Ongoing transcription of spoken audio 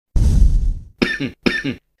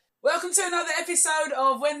Welcome to another episode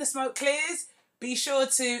of When the Smoke Clears. Be sure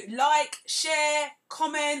to like, share,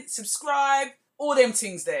 comment, subscribe, all them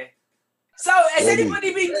things there. So, has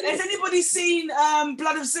anybody seen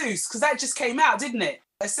Blood of Zeus? Because that just came out, didn't it?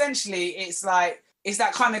 Essentially, it's that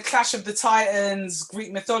kind of Clash of the Titans,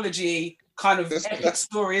 Greek mythology kind of epic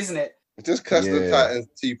story, isn't it? Just Clash of the Titans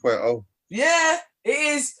 2.0. Yeah, it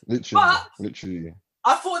is. Literally.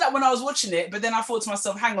 I thought that when I was watching it, but then I thought to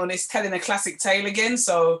myself, hang on, it's telling a classic tale again,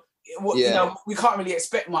 so you know, we can't really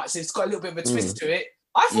expect much. It's got a little bit of a twist to it.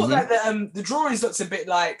 I thought that the drawings looked a bit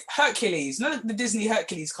like Hercules, not the Disney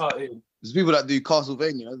Hercules cartoon. There's people that do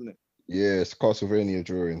Castlevania, isn't it? Yeah, it's Castlevania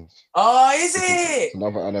drawings. Oh, is it?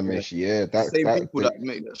 Another animation. Yeah, that's the same people that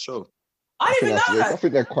make that show. I didn't even know that. I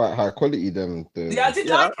think they're quite high quality. Yeah, I did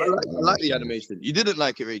like it. I like the animation. You didn't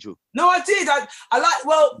like it, Rachel? No, I did. I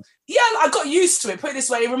got used to it. Put it this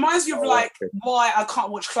way, it reminds me of why I can't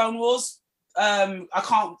watch Clone Wars. I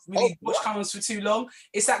can't really watch Clone Wars for too long.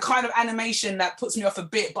 It's that kind of animation that puts me off a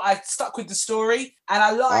bit, but I stuck with the story, and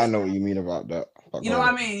I know what you mean about that. You know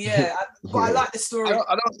what I mean? Yeah, but I like the story. I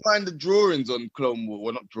don't mind the drawings on Clone Wars.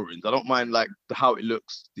 Well, not drawings. I don't mind like how it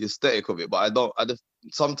looks, the aesthetic of it, but I just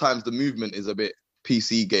sometimes the movement is a bit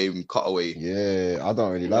PC game cutaway. Yeah, I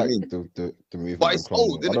don't really like the movement. But it's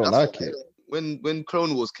old, I don't like it. When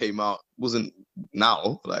Clone Wars came out, wasn't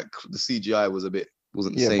now like the CGI wasn't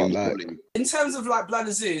the same. In terms of like Blood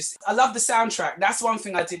of Zeus, I love the soundtrack. That's one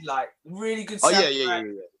thing I did like. Really good soundtrack. Yeah.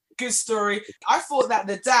 Good story. I thought that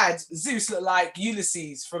the dad, Zeus, looked like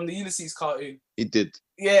Ulysses from the Ulysses cartoon. He did.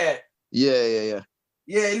 Yeah. Yeah,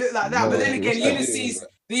 it looked like that. But then again,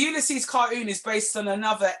 the Ulysses cartoon is based on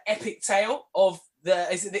another epic tale of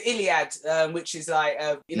the Iliad, which is like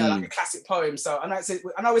like a classic poem. So I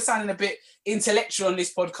know we're sounding a bit intellectual on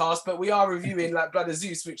this podcast, but we are reviewing like Blood of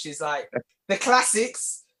Zeus, which is like the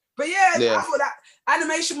classics. But yeah, I thought that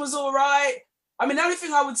animation was all right. I mean, the only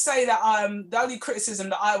thing I would say that the only criticism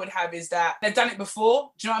that I would have is that they've done it before.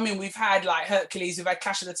 Do you know what I mean? We've had like Hercules, we've had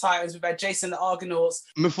Clash of the Titans, we've had Jason the Argonauts.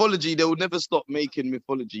 Mythology, they will never stop making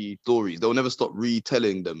mythology stories. They'll never stop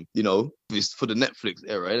retelling them, you know? It's for the Netflix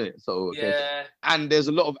era, isn't it? So yeah. And there's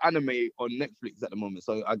a lot of anime on Netflix at the moment.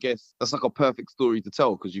 So I guess that's like a perfect story to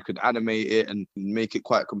tell because you can animate it and make it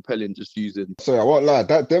quite compelling just using... So I won't lie,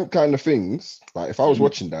 them kind of things, like if I was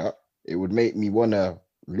watching that, it would make me want to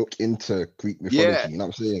look into Greek mythology, you know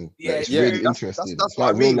what I'm saying? Yeah, it's really interesting. That's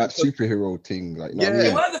like real like superhero thing. Like, you know what I mean?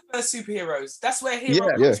 They were the first superheroes. That's where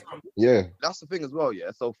heroes comes from. Yeah. That's the thing as well,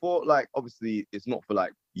 yeah. So for like, obviously it's not for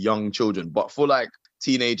like young children, but for like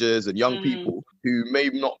teenagers and young people who may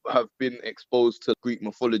not have been exposed to Greek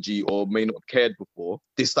mythology or may not have cared before,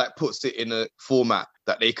 this like puts it in a format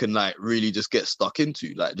that they can like really just get stuck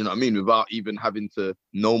into, like, do you know what I mean? Without even having to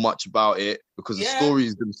know much about it, because the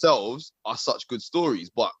stories themselves are such good stories,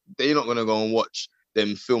 but they're not going to go and watch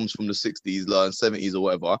them films from the 60s, like 70s or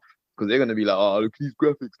whatever, because they're going to be like, oh, look at these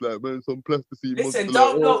graphics, like, man, some plasticine. Listen,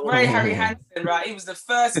 don't look Ray Harry Hansen, right? He was the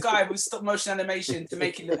first guy with stop motion animation to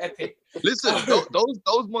make it look epic. Listen,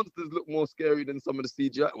 those monsters look more scary than some of the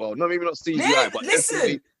CGI. Well, no, maybe not CGI, but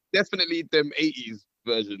definitely them 80s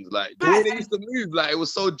versions. Like, the way they used to move, like, it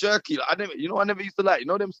was so jerky. Like, I never used to like, you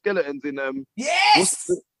know, them skeletons in Yes.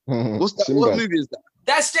 What movie is that?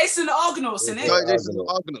 That's Jason the Argonauts, isn't it? Yeah, Jason the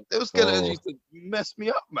Argonauts. Those skeletons used to mess me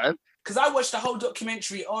up, man. Because I watched the whole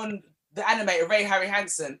documentary on the animator Ray Harry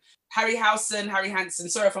Hansen. Harry Hansen.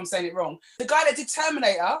 Sorry if I'm saying it wrong. The guy that did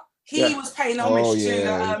Terminator, he was paying homage to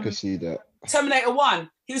the you can see that. Terminator 1.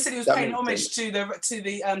 He said he was paying homage to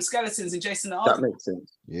the skeletons in Jason the Argonauts. That makes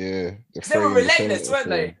sense. Yeah. They were relentless, weren't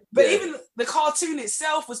they? But even the cartoon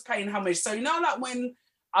itself was paying homage. So you know, like when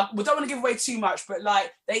we don't want to give away too much, but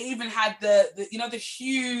like they even had the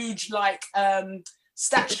huge like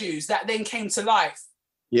statues that then came to life.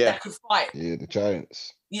 That could fight. Yeah, the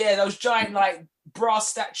giants. Yeah, those giant like brass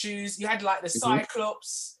statues. You had like the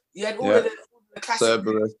Cyclops. You had all of the classic.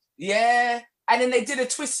 Cerberus. Yeah. And then they did a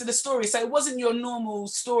twist to the story. So it wasn't your normal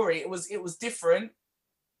story. It was different.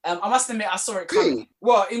 I must admit, I saw it coming.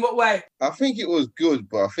 What? In what way? I think it was good,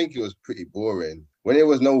 but I think it was pretty boring. When it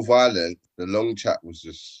was no violence, the long chat was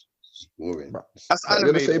just boring. That's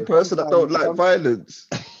you're the same person that don't like violence.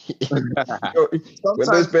 When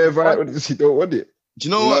there's bare violence, you don't want it. Do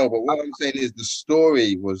you know what? No, but what I'm saying is the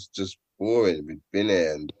story was just boring. We've been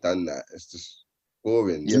there and done that. It's just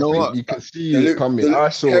boring. You know what? You can see it coming. I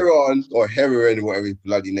saw Heron or Heroin, whatever his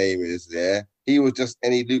bloody name is there. He was just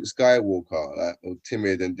any Luke Skywalker, like all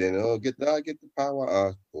timid and then get the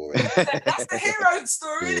power. Boring. That's the hero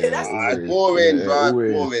story, isn't it? That's boring,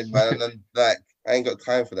 boring, man. And like I ain't got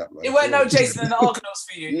time for that, man. It weren't no Jason and the Argonauts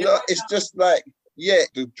for you. No, it's just like yeah,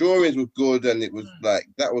 the drawings were good and it was like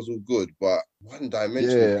that was all good, but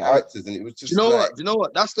one-dimensional characters and it was just you know like, what? You know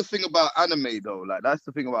what? That's the thing about anime though. Like that's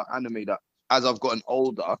the thing about anime that as I've gotten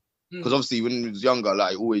older, because obviously when I was younger,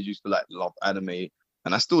 like I always used to like love anime,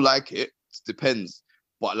 and I still like it. It depends,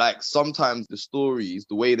 but like sometimes the stories,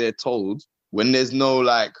 the way they're told, when there's no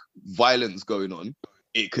like violence going on,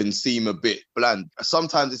 it can seem a bit bland.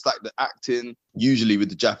 Sometimes it's like the acting, usually with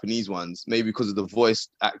the Japanese ones, maybe because of the voice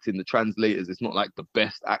acting, the translators, it's not like the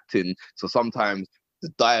best acting. So sometimes the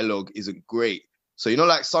dialogue isn't great. So, you know,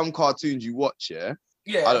 like some cartoons you watch, I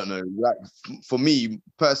don't know, like for me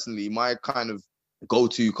personally, my kind of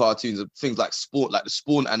go-to cartoons are things like Spawn, like the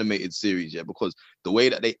Spawn animated series, because the way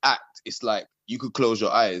that they act, it's like you could close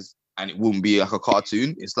your eyes and it wouldn't be like a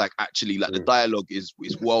cartoon. It's like actually like the dialogue is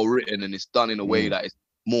well written and it's done in a way that is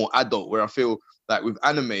more adult, where I feel like with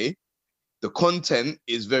anime, the content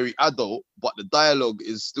is very adult, but the dialogue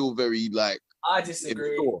is still very like. I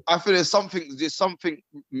disagree. I feel there's something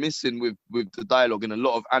missing with the dialogue in a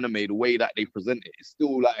lot of anime. The way that they present it, it's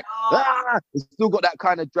still like it's still got that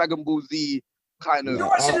kind of Dragon Ball Z kind of. You're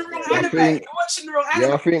watching the wrong anime. You're watching the wrong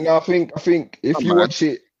anime. Yeah, I think if you watch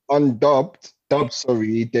it dubbed, then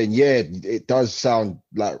it does sound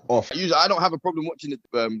like off. Usually, I don't have a problem watching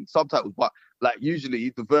it subtitles, but like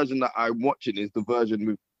usually the version that I'm watching is the version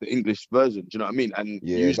with the English version. Do you know what I mean? And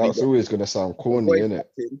usually that's always gonna sound corny, isn't it?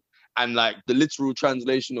 And like the literal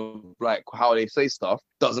translation of like how they say stuff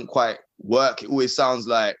doesn't quite work. It always sounds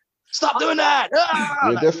like stop doing that.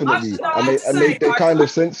 Yeah, definitely. And they kind of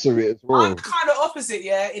censor it as well. I'm kind of opposite,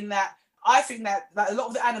 in that I think that a lot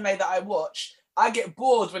of the anime that I watch, I get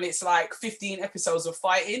bored when it's like 15 episodes of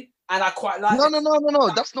fighting, and I quite like. No.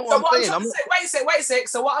 That's not what I'm saying. Wait a sec.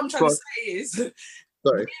 So what I'm trying to say is,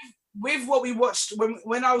 sorry. With what we watched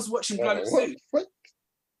when I was watching Blood of Zeus.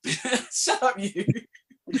 Shut up, you.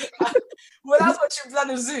 When I was watching Blood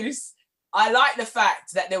of Zeus, I like the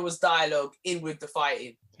fact that there was dialogue in with the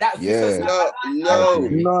fighting. That was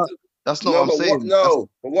no, that's not what I'm saying. But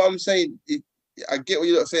what I'm saying, I get what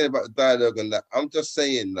you're saying about the dialogue and that. I'm just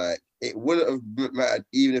saying, like, it wouldn't have mattered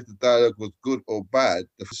even if the dialogue was good or bad.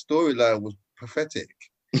 The storyline was pathetic.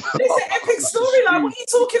 It's an epic storyline. What are you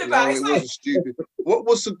talking about? No, it wasn't stupid. What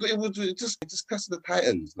was so good? It was just Clash of the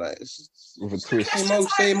Titans, like it's just with a twist.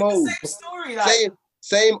 Same old. Same story, like.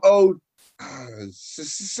 Same old,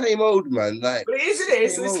 same old, man. Like, but isn't it?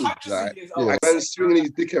 It's hundreds of years old. Man swinging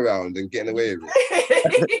his dick around and getting away with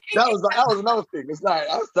it. that was another thing. It's like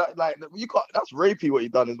you can't. That's rapey what you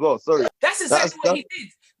done as well. Sorry. That's exactly what he did.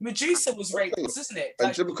 Medusa was raped, isn't it? And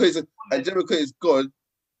Angelica is God.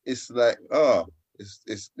 It's like,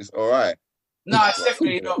 it's all right. No, it's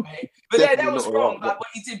definitely not, mate. But that was wrong, like what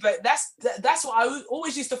he did. But that's what I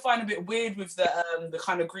always used to find a bit weird with the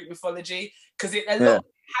kind of Greek mythology, because it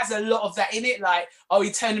has a lot of that in it. Like,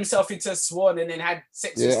 he turned himself into a swan and then had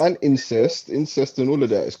sex. Yeah, and incest and all of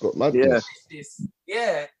that. It's got madness.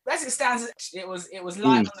 Yeah, as it stands, it was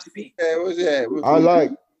light on the feet. Yeah, it was. Yeah, it was all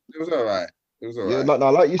right. It was all right. Yeah,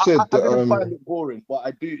 like you said, I didn't find it boring, but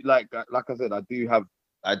I do like I said, I do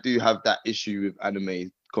have that issue with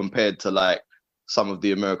anime compared to like some of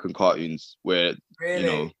the American cartoons where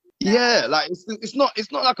like it's not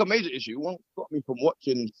like a major issue. It won't stop me from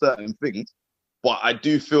watching certain things, but I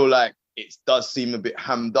do feel like it does seem a bit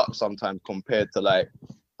hammed up sometimes compared to like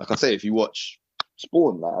I say, if you watch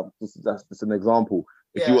Spawn, like that's just an example.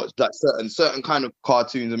 If you watch like certain kind of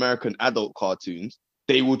cartoons, American adult cartoons,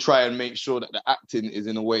 they will try and make sure that the acting is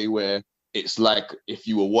in a way where it's like if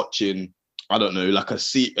you were watching, I don't know, like a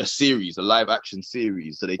series, a live action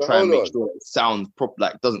series. So they try and make sure it sounds proper,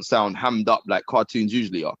 like doesn't sound hammed up like cartoons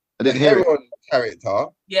usually are. I didn't hear it. Character.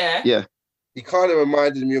 Yeah. He kind of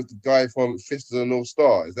reminded me of the guy from Fist of the North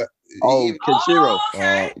Star. Is that? Kenshiro.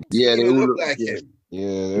 Okay. Yeah, they all look like him.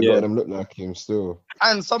 Yeah, they got them look like him still.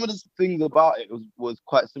 And some of the things about it was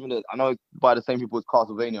quite similar. I know it's by the same people as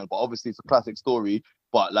Castlevania, but obviously it's a classic story.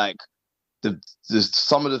 But like,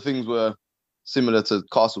 some of the things were similar to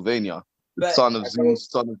Castlevania. The son of Zeus,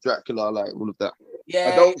 son of Dracula, like all of that.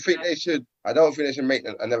 Yeah. I don't think they should make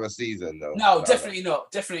another season though. No, definitely not.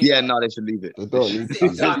 Definitely. Yeah, no, they should leave it. They don't need to.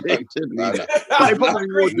 They should leave it. They probably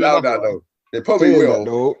would. No. They probably will.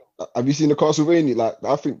 Though, have you seen the Castlevania? Like,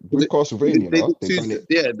 I think with Castlevania,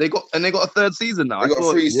 they got a third season now. They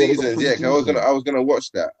got 3 seasons. Yeah, I was gonna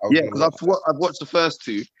watch that. Because I've watched the first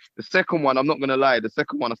 2. The second one, I'm not gonna lie, the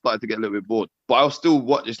second one I started to get a little bit bored. But I'll still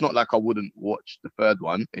watch. It's not like I wouldn't watch the third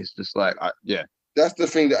one. It's just like, That's the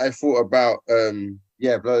thing that I thought about. Blood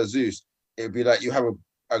of Zeus. It'd be like you have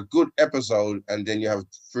a good episode and then you have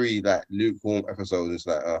 3 like lukewarm episodes. It's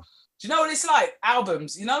like, Do you know what it's like?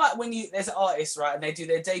 Albums. You know, like when there's an artist, right, and they do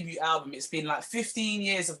their debut album, it's been like 15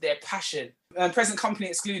 years of their passion, present company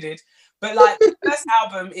excluded. But like the first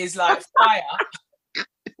album is like fire.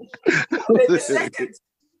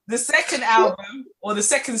 the second album or the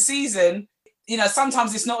second season, you know,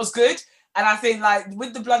 sometimes it's not as good. And I think like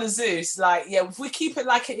with the Blood of Zeus, like, yeah, if we keep it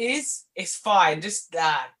like it is, it's fine. Just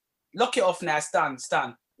lock it off now. It's done. It's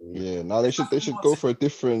done. Yeah, now they should go for a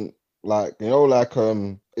different, like, you know, like I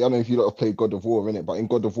don't know if you lot have played God of War, innit? But in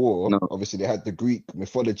God of War, obviously they had the Greek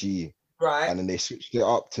mythology, right? And then they switched it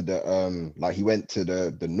up to the like he went to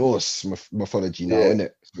the Norse mythology now,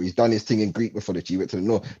 innit? So he's done his thing in Greek mythology, went to the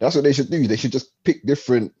North. That's what they should do. They should just pick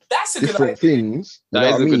different things, you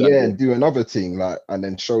know what I mean? Yeah, and do another thing, like, and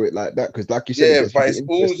then show it like that. Because like you said, but it's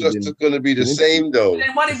all just going to be the same though. And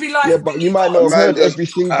then why it be like, yeah, but you might not have heard every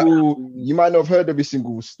single. You might not have heard every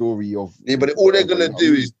single story of. Yeah, but all they're gonna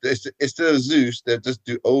do is instead of Zeus, they'll just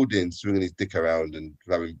do Odin swinging his dick around and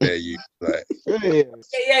having bare use. Like,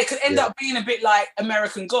 yeah, it could end up being a bit like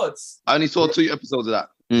American Gods. I only saw 2 episodes of that.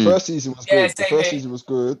 First season was good. The first season was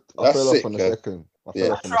good. I fell off on the second.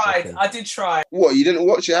 I did try. What, you didn't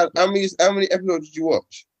watch it? How many episodes did you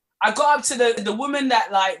watch? I got up to the woman that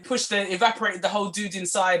like evaporated the whole dude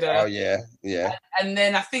inside her. Oh yeah. And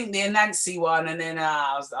then I think the Anansi one, and then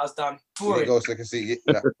I was done. Boring. Go so I can see it.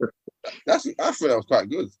 I thought that was quite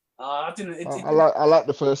good. I didn't. I like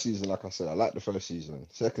the first season. Like I said, I like the first season.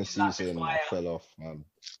 Second season, I fell off, man.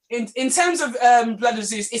 In terms of Blood of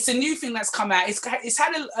Zeus, it's a new thing that's come out. It's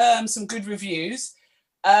had some good reviews,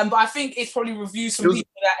 but I think it's probably reviews from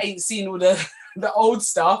people that ain't seen all the old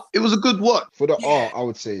stuff. It was a good watch. For the art, I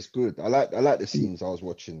would say it's good. I like the scenes I was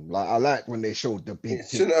watching. Like I like when they showed the big. It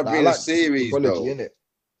shouldn't have been a series, though. In it.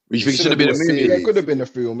 You think it should have been a movie? Yeah, it could have been a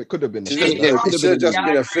film. It could have been. It should have just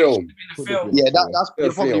been a film. Yeah, that's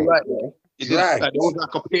probably right. There was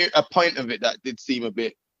like a point of it that did seem a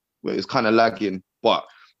bit where it was kind of lagging, but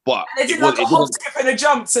they did like a hop, skip, and a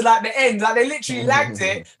jump to like the end. Like they literally lagged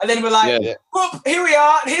it, and then we're like, whoop, here we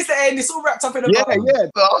are. Here's the end. It's all wrapped up in a bow.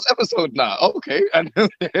 The last episode now. Okay, and then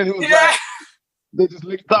it was like they just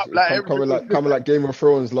linked up like coming like Game of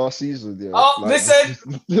Thrones last season. Yeah. Oh, like,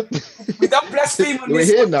 listen, we don't blaspheme on we're this.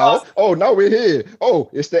 We're here podcast. now. Oh, now we're here. Oh,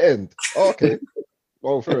 it's the end. Oh, okay.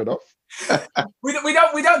 Well, fair enough. we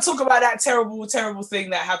don't talk about that terrible thing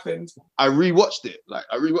that happened. I rewatched it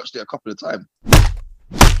a couple of times.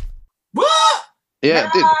 What? Yeah,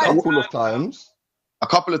 I did. A couple of times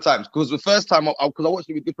because the first time because I watched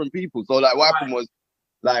it with different people. So like what happened was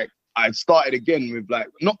like I started again with like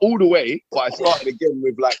not all the way, but I started again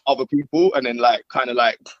with like other people, and then like kind of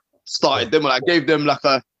like started them and I gave them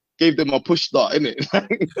a push start, innit?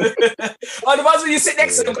 Oh, the ones where you sit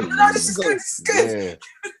next to them, go, no, this is good, this is good.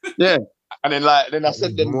 Yeah. And then I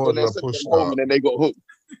sent them home and then they got hooked.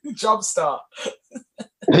 Jump start.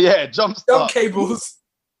 Yeah, jump start. Jump cables.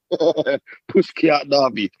 Push Kiat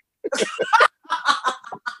Navi.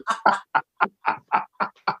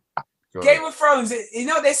 Game of Thrones, you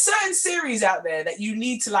know, there's certain series out there that you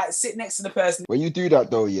need to like sit next to the person. When you do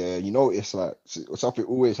that though, yeah, you notice like something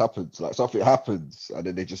always happens. Like something happens and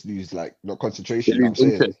then they just lose like not concentration. You know what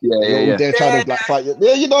I'm saying? Yeah. They're trying to like fight.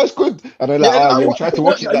 Yeah, you know it's good. And they're like, you try to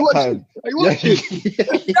watch it that time. No,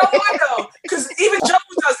 I know, because even Joe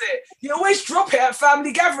does it. You always drop it at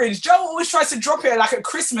family gatherings. Joe always tries to drop it like at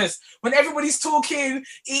Christmas when everybody's talking,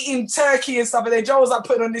 eating turkey and stuff. And then Joe was like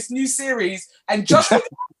putting on this new series, and Josh was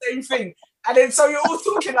the same thing. And then so you're all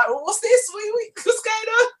talking like, well, what's this? What's going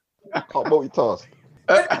on? I can't multitask.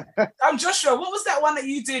 I'm Joshua. What was that one that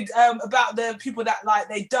you did about the people that like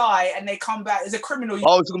they die and they come back as a criminal?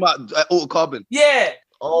 Oh, we're talking about Altered Carbon. Yeah.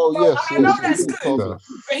 Oh yes. I know that's good.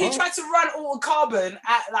 But he tried to run Altered Carbon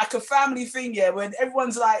at like a family thing, yeah, when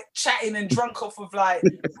everyone's like chatting and drunk off of like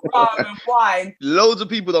rum and wine. Loads of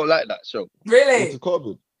people don't like that show. Really? Altered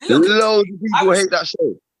Carbon. Loads of people hate that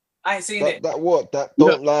show. I ain't seen it. That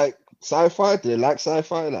don't like sci-fi? Do they like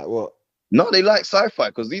sci-fi? Like what? No, they like sci-fi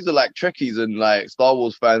because these are like Trekkies and like Star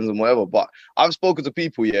Wars fans and whatever. But I've spoken to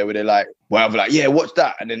people, yeah, where they're like, well, like, yeah, watch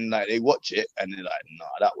that. And then like they watch it and they're like, nah,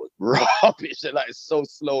 that was rubbish. They're like, it's so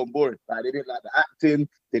slow and boring. Like they didn't like the acting.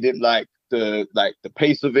 They didn't like the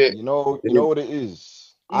pace of it. You know what it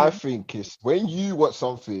is? I think it's when you watch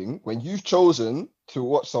something, when you've chosen to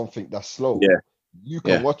watch something that's slow, you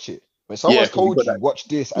can watch it. When someone's told you, watch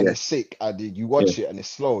this and it's sick, and you watch it and it's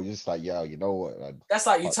slow, you're just like, yeah, you know what? That's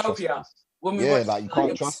like Utopia. When we like you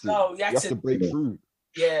can't trust it. You have to break through.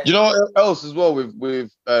 Yeah. You know what else as well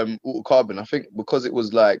with Altered Carbon? I think because it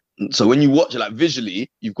was like So when you watch it, like visually,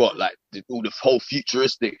 you've got like all the whole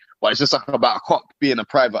futuristic, but it's just like about a cop being a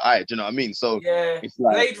private eye. Do you know what I mean? So it's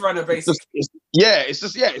like Blade Runner, basically.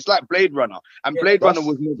 It's like Blade Runner, and Blade Runner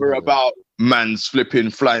was never about man's flipping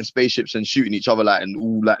flying spaceships and shooting each other like and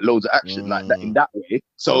all like loads of action like that in that way.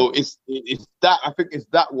 So it's that, I think it's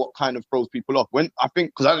that what kind of throws people off. When I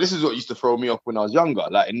think, because this is what used to throw me off when I was younger.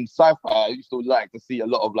 Like in sci-fi, I used to like to see a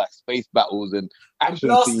lot of like space battles and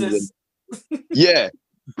action scenes. And,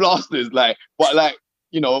 blasters, like, but like,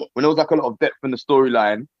 you know, when there was like a lot of depth in the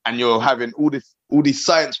storyline and you're having all these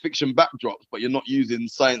science fiction backdrops, but you're not using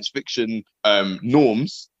science fiction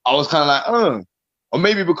norms, I was kind of like, or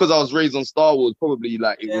maybe because I was raised on Star Wars, probably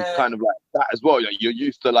like it was kind of like that as well. Like, you're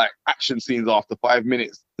used to like action scenes after 5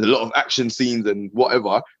 minutes, a lot of action scenes and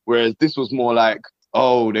whatever, whereas this was more like,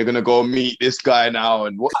 oh, they're gonna go meet this guy now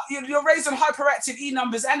and what. You're raised on hyperactive E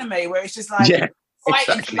numbers anime where it's just like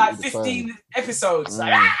fighting for like 15 episodes.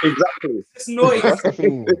 Like, exactly. It's noise. That's the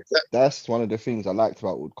thing. That's one of the things I liked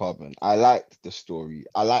about Altered Carbon. I liked the story.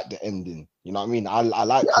 I liked the ending. You know what I mean? I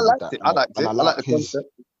liked it. I liked the concept.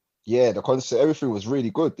 Yeah, the concept. Everything was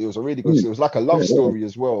really good. It was a really good. It was like a love story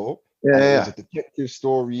as well. It was a detective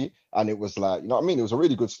story, and it was like, you know what I mean? It was a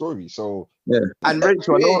really good story. So And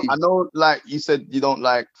Rachel, I know, like you said, you don't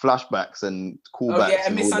like flashbacks and callbacks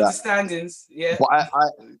and misunderstandings. But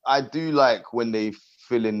I do like when they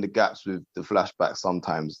fill in the gaps with the flashbacks.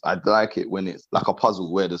 Sometimes I like it when it's like a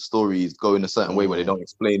puzzle where the story is going a certain way where they don't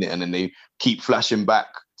explain it and then they keep flashing back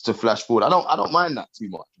to flash forward. I don't mind that too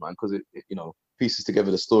much, man, because it you know, pieces together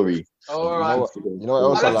the story. You know what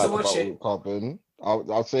else I like about Altered Carbon?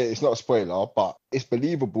 I'll say it's not a spoiler, but it's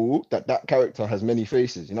believable that character has many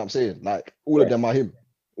faces. You know what I'm saying? Like all of them are him.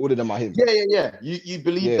 All of them are him. Yeah. You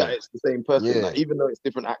believe that it's the same person. Like, even though it's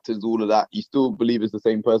different actors, all of that, you still believe it's the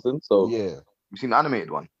same person. So you've seen the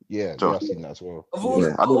animated one? Yeah, I've seen that as well. Of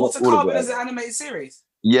Altered Carbon as an animated series?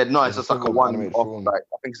 Yeah, no, it's just like a one-off. Like,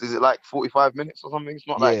 I think is it like 45 minutes or something? It's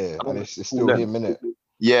not like and it's still him, innit?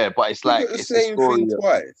 Yeah, but it's like the same thing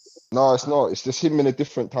twice. No, it's not. It's just him in a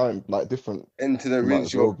different time, like different. Into the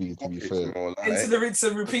rinse, to be fair. Into the rinse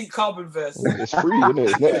and repeat Carbon verse. It's free, isn't it?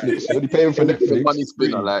 It's Netflix. You're only paying for Netflix. Money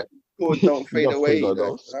spinner, like. Don't fade away.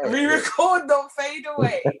 Re-record, don't fade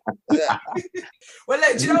away. Well,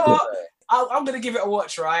 look, do you know what? I'm gonna give it a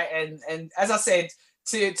watch, right? And as I said,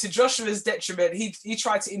 to Joshua's detriment, he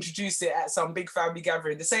tried to introduce it at some big family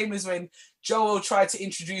gathering. The same as when Joel tried to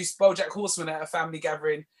introduce BoJack Horseman at a family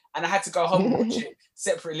gathering, and I had to go home and watch it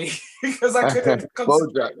separately because I couldn't.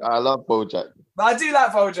 BoJack, I love BoJack. But I do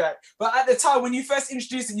like BoJack. But at the time when you first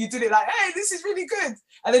introduced it, you did it like, "Hey, this is really good,"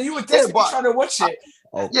 and then you were desperately trying to watch it.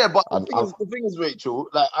 But the thing is, Rachel,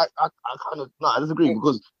 like I kind of I disagree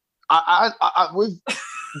because I with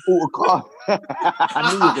Altered Carbon.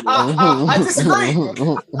 I disagree.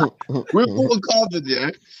 With Altered Carbon, yeah.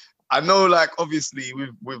 I know, like, obviously,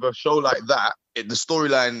 with a show like that, the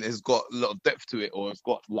storyline has got a lot of depth to it, or it's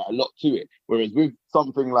got like a lot to it. Whereas with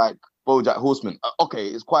something like BoJack Horseman, okay,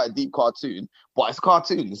 it's quite a deep cartoon, but it's a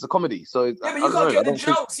cartoon, it's a comedy. So but you got to get the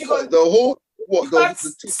jokes. You got the whole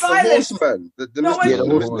silence. The Horseman, the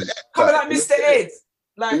Horseman, coming like Mr. Ed,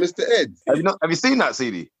 like Mr. Ed. Have you seen that,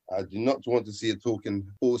 CD? I do not want to see a talking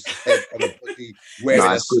horse head on a body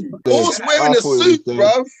wearing a suit. Horse wearing a suit,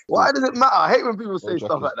 bruv. Why does it matter? I hate when people say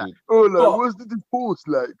stuff like that. Oh, like, what's this horse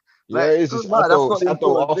like? Yeah, it's adult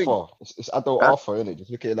Arthur. It's adult Arthur, isn't it? Just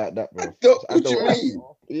look at it like that, bro. What do you mean?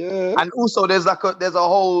 Yeah. And also, there's a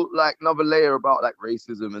whole like another layer about like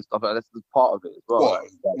racism and stuff like that. That's part of it as well.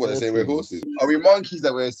 What they say we're horses? Are we monkeys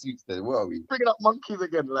that wear suits then? What are we? Bringing up monkeys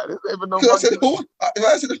again, like there's even no. I said horse. If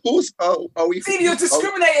I said horse, are we? See, you're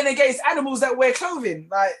discriminating against animals that wear clothing,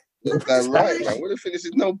 like. That's right, man. What if this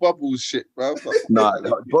is no bubbles shit, bro? No,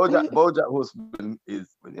 BoJack Horseman is,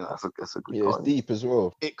 that's a good. Yeah, it's deep as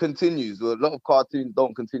well. It continues. A lot of cartoons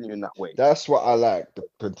don't continue in that way. That's what I like, the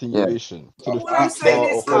continuation. Yeah. What I'm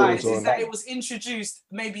saying is, guys, is that it was introduced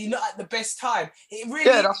maybe not at the best time. It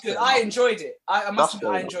really is good. I enjoyed it. I must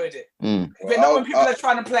admit, I enjoyed it. But not when people are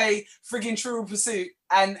trying to play frigging Trivial Pursuit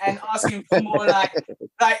and asking for more like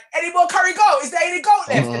any more curry goat? Is there any goat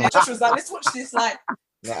left? And then Josh was like, let's watch this like.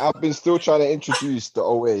 Now, I've been still trying to introduce the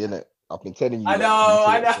OA, innit? I've been telling you. I know.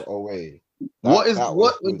 The OA. What was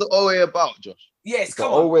the OA about, Josh? Yes,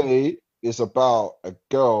 come on. The OA is about a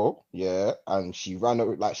girl, and she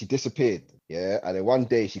she disappeared, and then one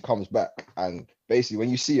day she comes back, and basically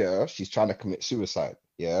when you see her, she's trying to commit suicide,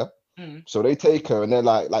 So they take her, and they're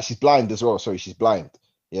like she's blind as well. Sorry, she's blind,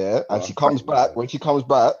 and she comes back. When she comes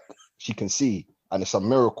back, she can see, and it's a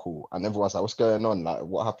miracle, and everyone's like, "What's going on? Like,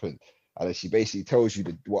 what happened?" and then she basically tells you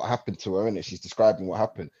what happened to her, and she's describing what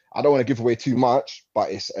happened. I don't want to give away too much,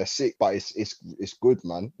 but it's good,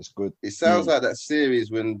 man. It's good. It sounds like that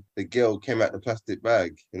series when the girl came out the plastic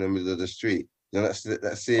bag in the middle of the street. You know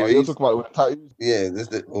that series? Oh, you're talking about tattoos? Yeah, is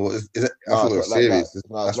it? I thought it was series.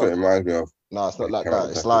 That's what it reminds me of. No, it's not like that.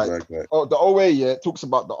 It's like the OA, it talks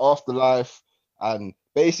about the afterlife, and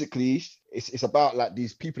basically it's about like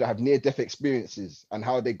these people that have near-death experiences and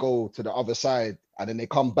how they go to the other side and then they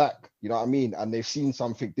come back, you know what I mean? And they've seen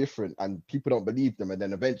something different and people don't believe them, and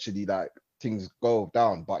then eventually like things go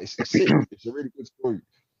down. But it's sick. It's a really good story.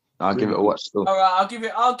 I'll give it a watch still. All right, I'll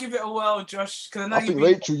give it a whirl, Josh. Because I think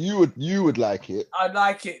Rachel, you would like it. I'd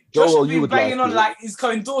like it. Josh Joel, has been banging on like he's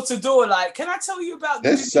going door to door. Like, can I tell you about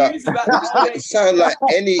the news about that? Sounds like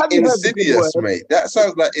any Insidious, mate. That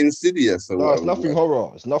sounds like Insidious. No, it's nothing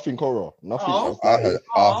horror. It's nothing horror. Nothing. Oh. I heard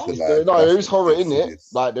Afterlife. No, there is horror in it.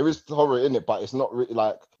 Like there is horror in it, but it's not really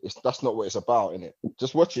like that's not what it's about in it.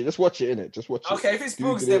 Just watch it. Just watch it in it. Just watch it. Okay, if it's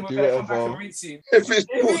Brooks, then we're gonna come back and rinse you. If it's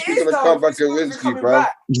Brooks, we're gonna come back and rinse you, bro.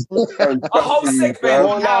 A whole segment. I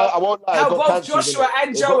won't lie. How both Joshua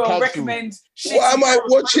and Joel recommend shit. What am I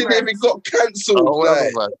watching if it got cancelled?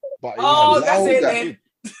 That's it then.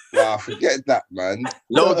 Nah, forget that, man.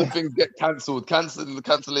 Loads of things get cancelled. The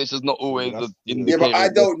cancellation's not always the indicator. Yeah, but I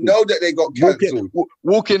don't know that they got cancelled.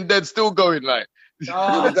 Walking Dead still going like. But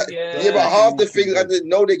half the things I didn't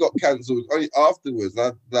know they got cancelled only afterwards.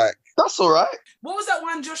 I like that's all right. What was that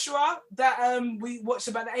one, Joshua, that we watched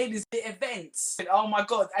about the aliens, the events? Oh my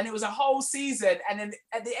god! And it was a whole season, and then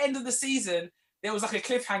at the end of the season, there was like a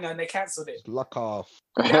cliffhanger, and they cancelled it. Luck off.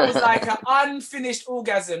 That was like an unfinished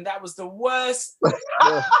orgasm. That was the worst.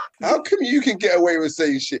 How come you can get away with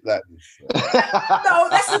saying shit like this? No,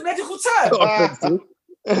 that's a medical term.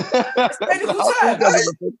 It's a medical term.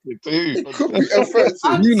 It could be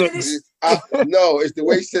offensive. No, it's the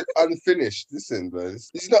way he said unfinished. Listen, bro.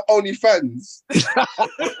 It's not OnlyFans.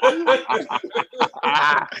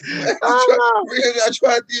 I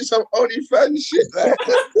try to do some OnlyFans shit. Like.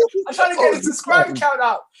 I'm trying to get the subscriber count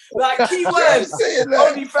up. Like keywords,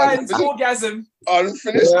 OnlyFans, orgasm.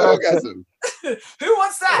 Unfinished orgasm. Who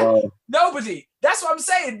wants that? Nobody. That's what I'm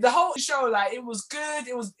saying. The whole show, like, it was good.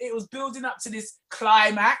 It was building up to this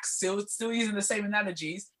climax. Still using the same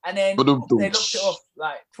analogies, and then they locked it off.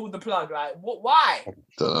 Like, pulled the plug. Like, what? Why?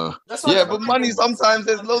 But money. Sometimes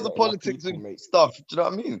there's loads of politics and stuff. Do you know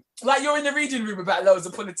what I mean? Like, you're in the reading room about loads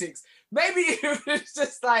of politics. Maybe it's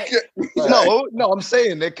just like no. I'm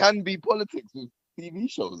saying there can be politics with TV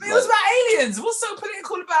shows. It was about aliens. What's so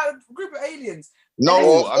political about a group of aliens?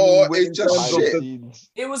 No, it's just shit.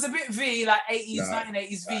 It was a bit V, like 80s,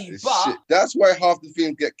 1980s V, but shit. That's why half the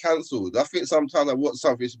things get cancelled. I think sometimes I watch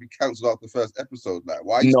something should be cancelled after the first episode. Like,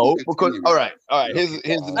 why? No, because all right. Here's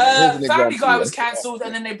an Family Guy was cancelled,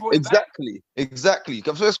 and then they brought it back. Exactly.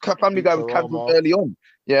 Because first Family Guy was cancelled early on.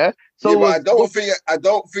 Yeah. So but I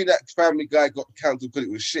don't think that Family Guy got cancelled because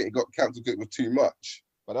it was shit. It got cancelled because it was too much.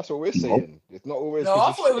 But that's what we're saying. It's not always. No,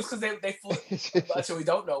 I thought it was because they thought. Actually, we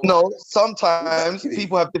don't know. No, sometimes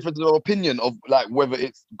people have different opinion of like whether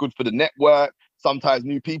it's good for the network. Sometimes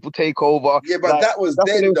new people take over. Yeah, but like, that was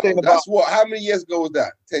then. That's what. How many years ago was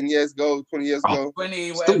that? 10 years ago? 20 years ago?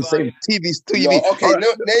 20. Still the same. TV. No, okay,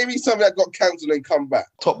 name me something that got cancelled and come back.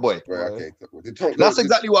 Top Boy. Right, okay. That's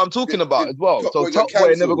exactly what I'm talking about as well. So Top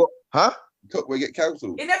Boy never got. Huh? We get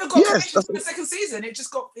cancelled. It never got commissioned for the second season. It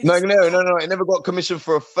just got. No. It never got commissioned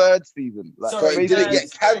for a third season. Like, so it didn't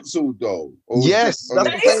get cancelled though. Yes,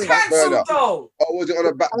 it is cancelled though. Or was it on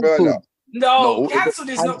a back burner? No, cancelled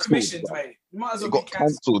is not commissioned, mate. You might as well got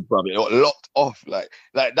cancelled, brother. It got locked off. Like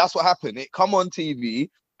that's what happened. It come on TV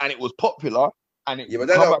and it was popular, and it but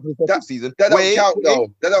come back for the second season. That don't count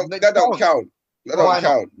though. That don't count. That don't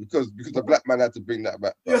count because the black man had to bring that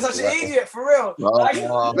back. You're such an idiot, for real. Black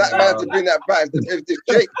man had to bring that back. If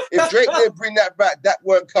Drake didn't bring that back, that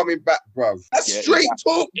weren't coming back, bruv. That's straight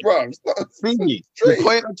talk, bruv. The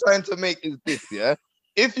point I'm trying to make is this, yeah.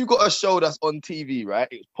 If you got a show that's on TV, right?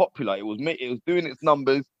 It was popular. It was doing its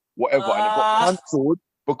numbers, whatever, and it got cancelled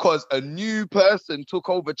because a new person took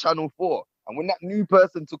over Channel 4. And when that new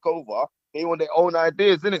person took over, they want their own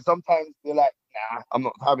ideas, innit? Sometimes they're like, nah, I'm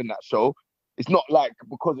not having that show. It's not like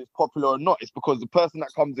because it's popular or not. It's because the person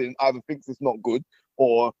that comes in either thinks it's not good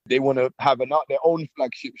or they want to have their own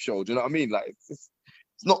flagship show. Do you know what I mean? Like it's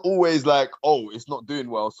not always like, oh, it's not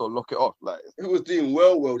doing well, so lock it off. Like if it was doing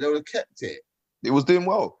well, they would have kept it. It was doing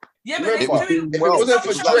well. Yeah, but if it wasn't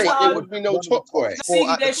for Drake, there would be no Top Boy. See,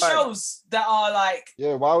 there's shows that are like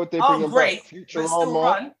why would they bring them great, back? Futurama,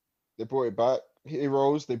 run. they brought it back.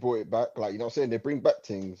 heroes, they brought it back. Like, you know what I'm saying? They bring back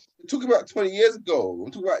things. We're talking about 20 years ago.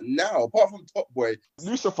 I'm talking about now, apart from Top Boy.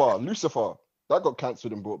 Lucifer, that got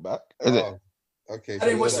cancelled and brought back. Is it? Okay. I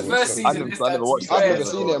didn't watch the first season. I've never watched it. I've never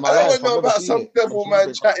seen it in my I life. don't know about some devil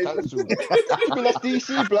man chatting. You mean that's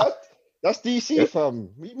DC, blood? That's DC, fam.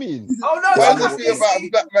 What do you mean? Oh no, One that's thing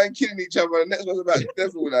about black man killing each other, the next one's about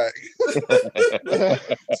devil, like.